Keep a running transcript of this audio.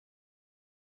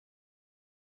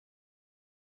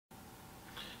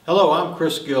Hello, I'm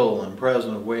Chris Gilliland,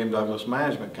 President of William Douglas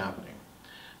Management Company.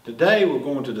 Today we're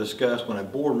going to discuss when a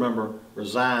board member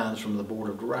resigns from the board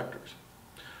of directors.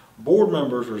 Board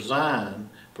members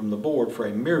resign from the board for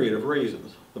a myriad of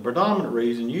reasons. The predominant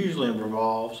reason usually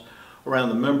revolves around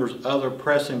the member's other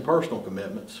pressing personal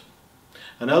commitments.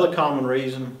 Another common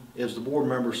reason is the board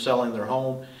member selling their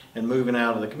home and moving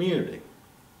out of the community.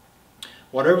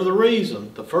 Whatever the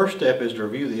reason, the first step is to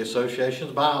review the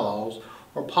association's bylaws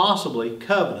or possibly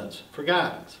covenants for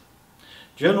guidance.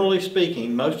 Generally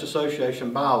speaking, most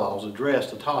association bylaws address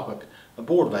the topic of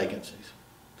board vacancies.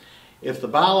 If the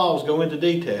bylaws go into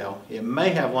detail, it may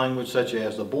have language such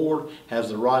as the board has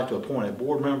the right to appoint a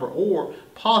board member, or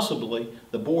possibly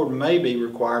the board may be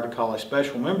required to call a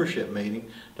special membership meeting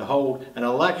to hold an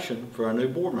election for a new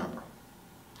board member.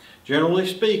 Generally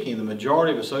speaking, the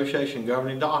majority of association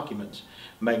governing documents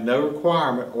make no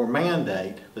requirement or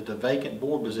mandate that the vacant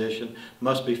board position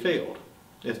must be filled.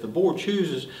 If the board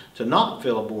chooses to not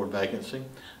fill a board vacancy,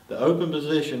 the open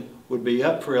position would be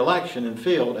up for election and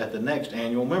filled at the next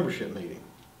annual membership meeting.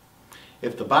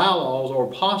 If the bylaws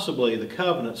or possibly the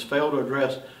covenants fail to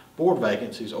address board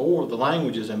vacancies or the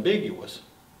language is ambiguous,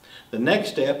 the next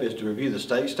step is to review the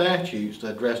state statutes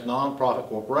that address nonprofit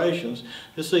corporations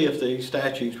to see if these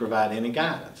statutes provide any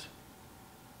guidance.